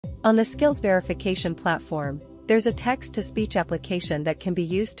On the skills verification platform, there's a text-to-speech application that can be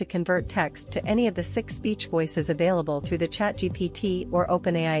used to convert text to any of the 6 speech voices available through the ChatGPT or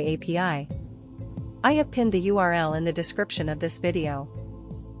OpenAI API. I have pinned the URL in the description of this video.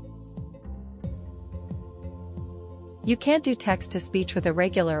 You can't do text-to-speech with a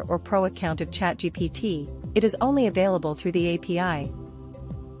regular or pro account of ChatGPT, it is only available through the API.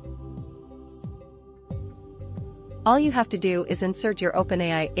 All you have to do is insert your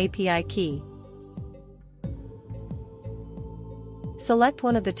OpenAI API key. Select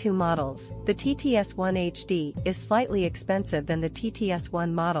one of the 2 models. The TTS-1 HD is slightly expensive than the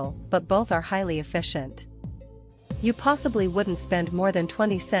TTS-1 model, but both are highly efficient. You possibly wouldn't spend more than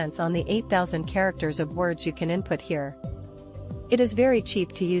 20 cents on the 8,000 characters of words you can input here. It is very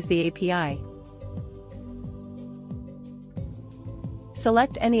cheap to use the API.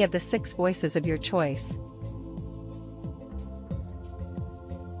 Select any of the 6 voices of your choice.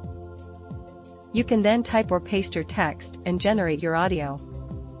 You can then type or paste your text and generate your audio.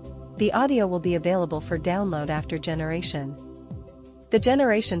 The audio will be available for download after generation. The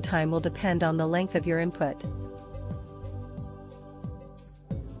generation time will depend on the length of your input.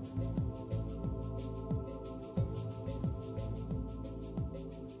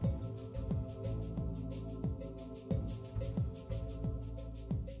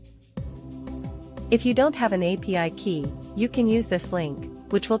 If you don't have an API key, you can use this link,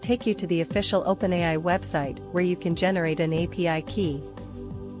 which will take you to the official OpenAI website where you can generate an API key.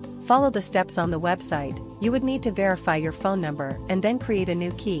 Follow the steps on the website. You would need to verify your phone number and then create a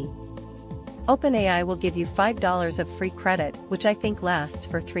new key. OpenAI will give you $5 of free credit, which I think lasts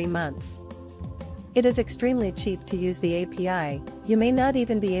for 3 months. It is extremely cheap to use the API. You may not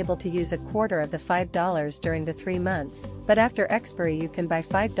even be able to use a quarter of the $5 during the 3 months, but after expiry you can buy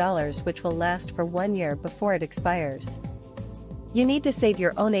 $5 which will last for 1 year before it expires. You need to save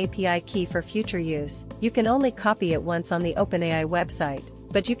your own API key for future use. You can only copy it once on the OpenAI website,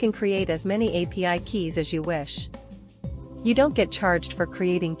 but you can create as many API keys as you wish. You don't get charged for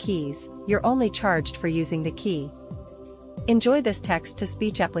creating keys, you're only charged for using the key. Enjoy this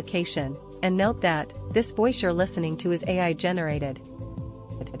text-to-speech application, and note that this voice you're listening to is AI generated.